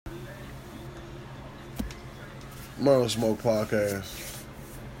Murder Smoke Podcast.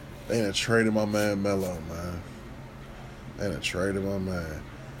 They done traded my man Melo, man. They done traded my man.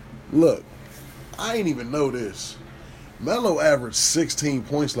 Look, I ain't even know this. Melo averaged 16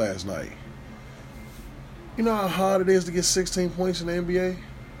 points last night. You know how hard it is to get 16 points in the NBA?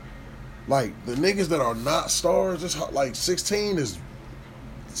 Like, the niggas that are not stars, it's like 16 is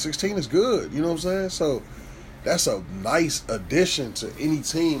good. You know what I'm saying? So, that's a nice addition to any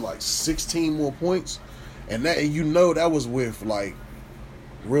team, like 16 more points. And that was with, like,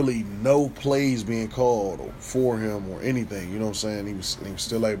 really no plays being called for him or anything. You know what I'm saying? He was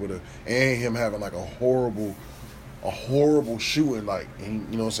still able to, and him having, like, a horrible shooting, like, and,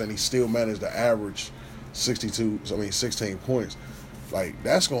 you know what I'm saying? He still managed to average 16 points. Like,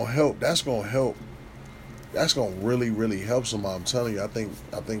 that's gonna help. That's gonna really, really help somebody. I'm telling you, I think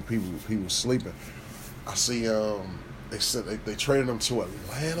people sleeping. I see they said they traded him to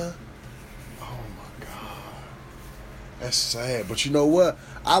Atlanta. Oh my God. That's sad. But you know what?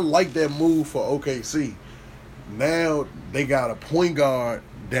 I like that move for OKC. Now they got a point guard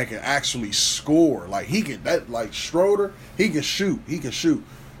that can actually score. Like Schroeder, he can shoot. He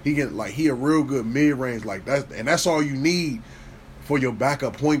a real good mid-range like that, and that's all you need for your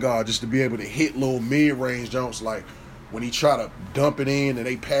backup point guard, just to be able to hit little mid-range jumps. Like when he try to dump it in and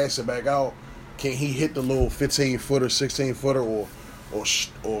they pass it back out, can he hit the little 15-footer, 16-footer, or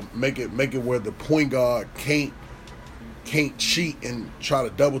make it where the point guard can't cheat and try to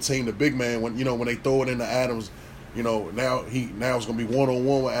double team the big man when they throw it into Adams. Now it's gonna be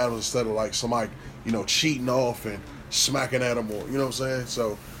one-on-one with Adams instead of like somebody cheating off and smacking at him, or you know what I'm saying.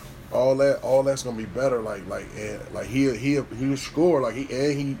 So all that's gonna be better. Like he'll score. Like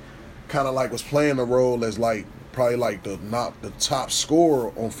he kind of like was playing the role as like probably like the top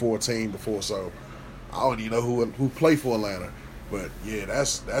scorer on 14 before. So I don't even know who played for Atlanta. But yeah,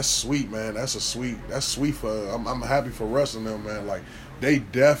 that's sweet, man. That's sweet for. I'm happy for Russ and them, man. Like they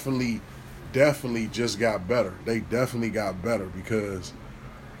definitely just got better. They definitely got better because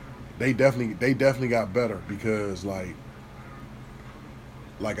like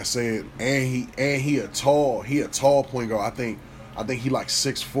I said, and he a tall point guard. I think he like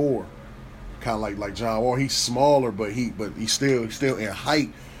 6'4", kind of like John Wall. He's smaller, but he's still in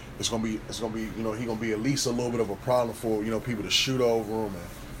height. It's gonna be he gonna be at least a little bit of a problem for people to shoot over him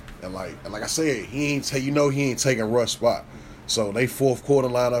and like I said, he ain't taking Russ' spot. So they fourth quarter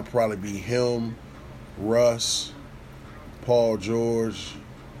lineup probably be him, Russ, Paul George,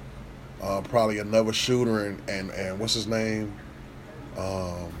 probably another shooter and what's his name,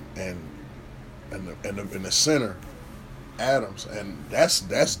 and the center, Adams, and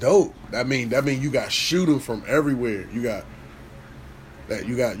that's dope. That mean you got shooting from everywhere. You got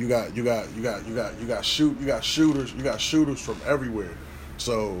shooters from everywhere.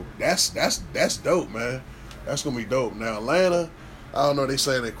 So that's dope, man. That's gonna be dope. Now Atlanta, I don't know. They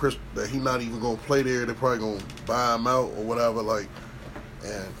saying that he not even gonna play there. They're probably gonna buy him out or whatever. Like,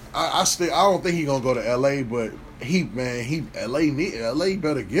 and I don't think he gonna go to LA. But LA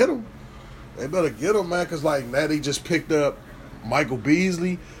better get him. They better get him, man. Cause like now they just picked up Michael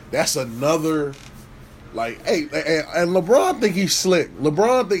Beasley. That's another. Like, hey, and LeBron think he's slick.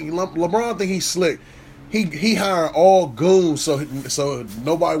 LeBron think he's slick. He hired all goons so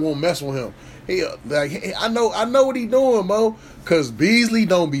nobody won't mess with him. I know what he doing, Mo. Cause Beasley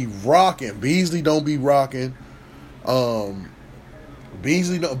don't be rocking. Beasley don't be rocking. And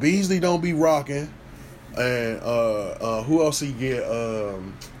who else he get?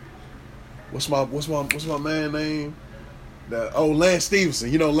 What's my man name? Lance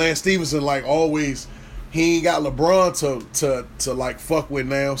Stevenson. Lance Stevenson like always. He ain't got LeBron to like fuck with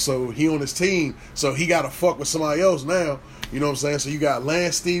now, so he on his team, so he got to fuck with somebody else now. You know what I'm saying? So you got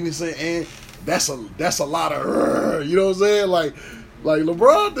Lance Stevenson, and that's a lot of, you know what I'm saying? Like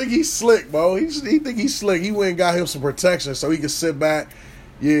LeBron think he's slick, bro. He think he's slick. He went and got him some protection so he can sit back.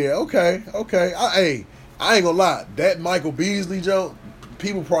 Yeah, okay. I ain't gonna lie. That Michael Beasley joke,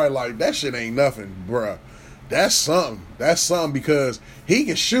 people probably like that shit ain't nothing, bruh. That's something because he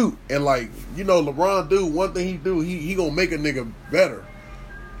can shoot, and like LeBron do one thing he gonna make a nigga better.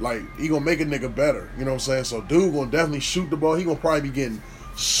 Like he gonna make a nigga better. You know what I'm saying? So dude gonna definitely shoot the ball. He gonna probably be getting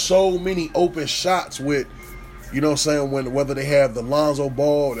so many open shots with, you know what I'm saying, whether they have the Lonzo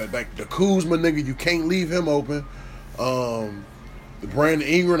Ball, that like the Kuzma nigga, you can't leave him open. The Brandon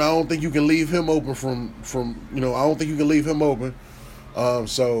Ingram, I don't think you can leave him open from I don't think you can leave him open.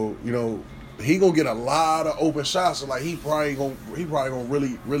 So he gonna get a lot of open shots. So like he probably gonna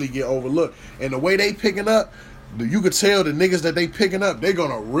really get overlooked. And the way they picking up, you could tell the niggas that they picking up, they're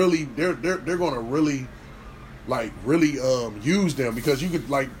gonna really like really use them, because you could,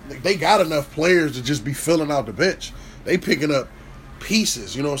 like, they got enough players to just be filling out the bench. They picking up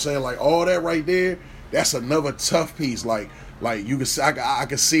pieces, you know what I'm saying? Like all that right there, that's another tough piece. Like you can, I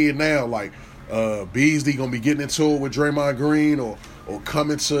can see it now. Like Beasley gonna be getting into it with Draymond Green, or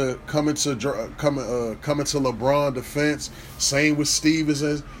coming to LeBron defense. Same with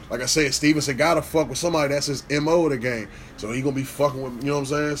Stevenson. Like I said, Stevenson gotta fuck with somebody. That's his MO of the game. So he gonna be fucking with, you know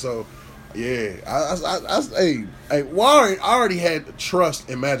what I'm saying? So yeah, I already had trust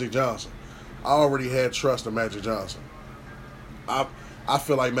in Magic Johnson. I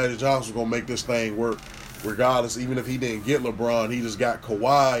feel like Magic Johnson was gonna make this thing work regardless. Even if he didn't get LeBron, he just got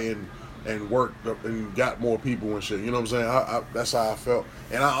Kawhi and worked up and got more people and shit. You know what I'm saying? That's how I felt.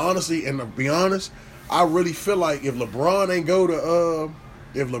 And I honestly, and to be honest, I really feel like if LeBron ain't go to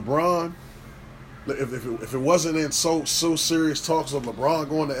if it wasn't in so serious talks of LeBron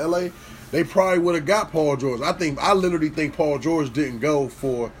going to LA, they probably would have got Paul George. I literally think Paul George didn't go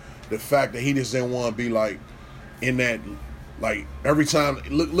for the fact that he just didn't want to be like in that, like every time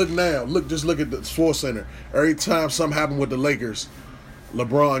look at the Sports Center. Every time something happened with the Lakers,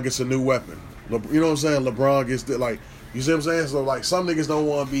 LeBron gets a new weapon. You know what I'm saying? LeBron gets like, you see what I'm saying? So like some niggas don't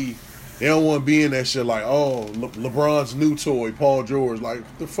want to be in that shit like, oh, LeBron's new toy, Paul George. Like,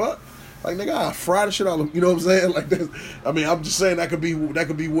 what the fuck? Like, nigga, I fry the shit out of, you know what I'm saying? Like, I mean, I'm just saying that could be what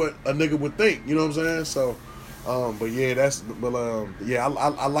a nigga would think, you know what I'm saying? So, but yeah,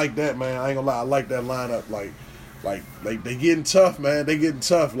 I like that, man. I ain't gonna lie, I like that lineup. Like they getting tough, man. They getting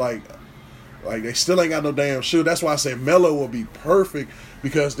tough. Like they still ain't got no damn shoot. That's why I say Melo will be perfect,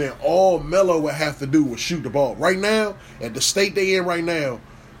 because then all Melo would have to do was shoot the ball. Right now, at the state they in right now,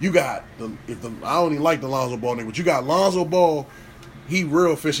 you got I don't even like the Lonzo Ball nigga, but you got Lonzo Ball. He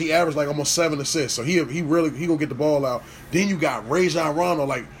real fish. He averaged like almost 7 assists. So he gonna get the ball out. Then you got Rajon Rondo,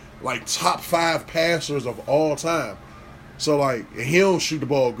 like top 5 passers of all time. So like, and he don't shoot the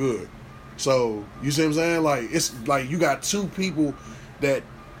ball good. So you see what I'm saying? Like, it's like you got 2 people that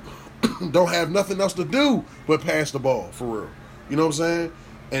don't have nothing else to do but pass the ball for real. You know what I'm saying?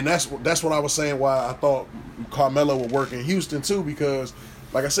 And that's what I was saying, why I thought Carmelo would work in Houston too, because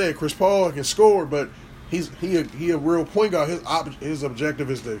like I said, Chris Paul can score, but he a real point guard. His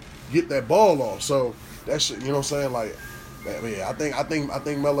objective is to get that ball off. So that shit, you know what I'm saying? Like, yeah, I think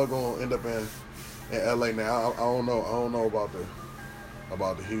Melo gonna end up in LA now. I don't know about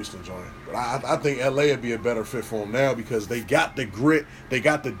the Houston joint, but I think LA would be a better fit for him now, because they got the grit, they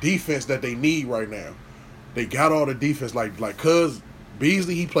got the defense that they need right now. They got all the defense, like cuz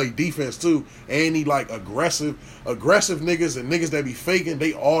Beasley, he played defense too, and he like aggressive niggas and niggas that be faking,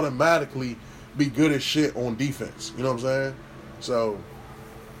 they automatically be good as shit on defense. You know what I'm saying? So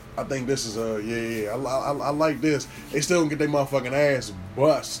I think this is I like this. They still gonna get their motherfucking ass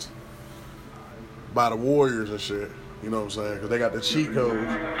bust by the Warriors and shit. You know what I'm saying? Because they got the cheat codes.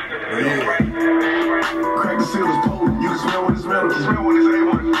 Yeah. Crack the seal is potent. You can smell when it's metal. Smell when it's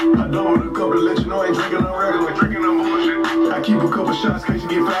A1. I done with a couple to let you know I ain't drinking no regular. Drinking no bullshit. I keep a couple shots in case you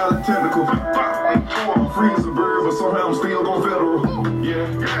get foul and technical. I'm free as a bird, but somehow I'm still gon' federal. Yeah.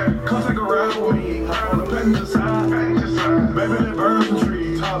 Come take a ride with me. On the passenger side. Baby, let burn some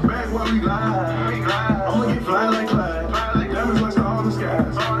trees. Top back while we glide. I'ma get fly like Clyde. Diamonds like stars in the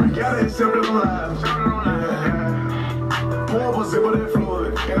skies. You gotta accept it alive. Pour up a zip of that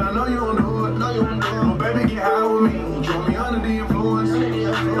fluid, and I know you don't do it. But baby, get high with me. Draw me under the influence. I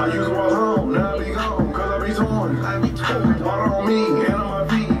used to walk home, now I be gone, cause I be torn. Water on me, and on my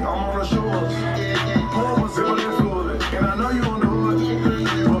feet, I'm on the shores. Pour up a zip of that fluid, and I know you don't do it.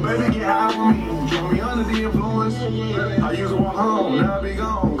 But baby, get high with me. Draw me under the influence. I used to walk home, now I be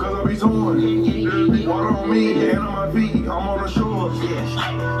gone, cause I be torn. Water on me, and on my feet, I'm on the shores.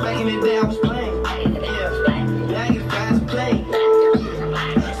 Back in the day, I was playing. Now I get fast play.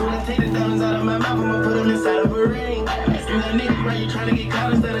 So I take the diamonds out of my mouth, I'ma put them inside of a ring. Asking that nigga, right, you tryna get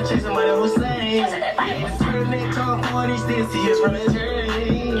caught instead of chasing what I was saying. Turn that talk for these still see us from his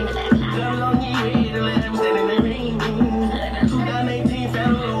ring. Diamonds on your head, and let him stand in the ring. 2018,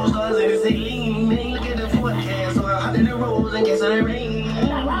 found the low stars in the ceiling. Then look at the forecast, so I hopped in the rolls in case of the rain.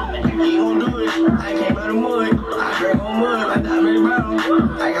 He gon' do it, I came out of mud. I drank on mud, like diamond brown.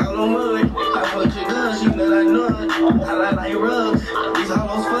 I got no mud, I fucked your good, she know like none. I like rugs, these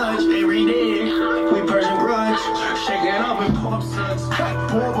hollows fudge, every day. We Persian grudge, shaking up and pop sucks.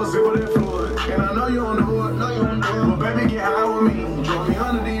 Pour up a zip of that fluid, and I know you don't do it. But baby, get high with me. Draw me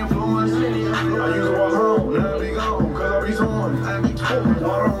under the influence. I used to walk home, now I be gone, cause I be torn.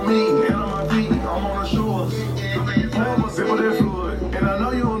 Water on me, and on my feet, I'm on the shores. Pour up a zip of that fluid, and I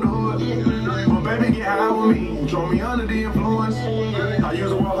know you don't do it. But baby, get high with me. Draw me under the influence. I used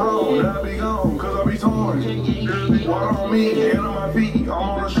to walk home, now I be gone, cause I be torn. on me and on my feet, I'm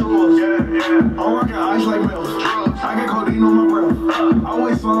on the shores. I'm rocking ice like melo. I got codeine on my breath. I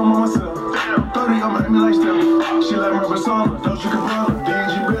waste some on myself. 30, I'm at me like Steph. She like my persona, Dolce Gabbana,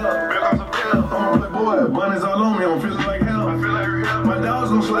 D&G Bell. I'm a playboy, bunnies all on me, I'm feeling like hell. My dogs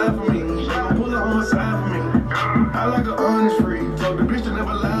gon' slide for me, they gon' pull up on my side for me. I like a honest freak, told the bitch to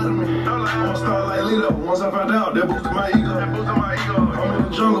never lie to me. I'm a star like Lito, once I found out, that boosted my ego. I'm in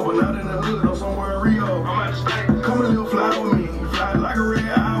the jungle, but not in the hood, I'm somewhere in Rio. Come a little fly with me, fly like a red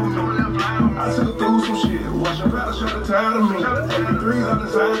eye with me. I took her through some shit, watch her paddle, shot her tired of me. Taking threes out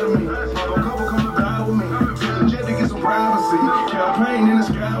inside of me, a couple come to die with me. Took the jet to get some privacy, campaign in the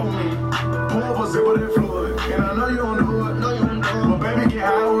sky with me. Pour up a zip of that fluid, and I know you don't do it, but baby get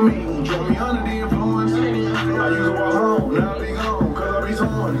high with me. Drove me under the influence, I used to walk home, now I be gone, cause I be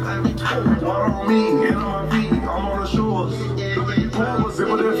torn. Water on me, and on my feet, I'm on the shores. Pour up a zip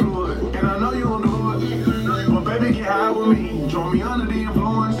of that fluid, and I know you don't do it, but baby get high with me. Drove me under the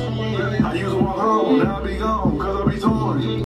influence, I used to walk home, now I be gone,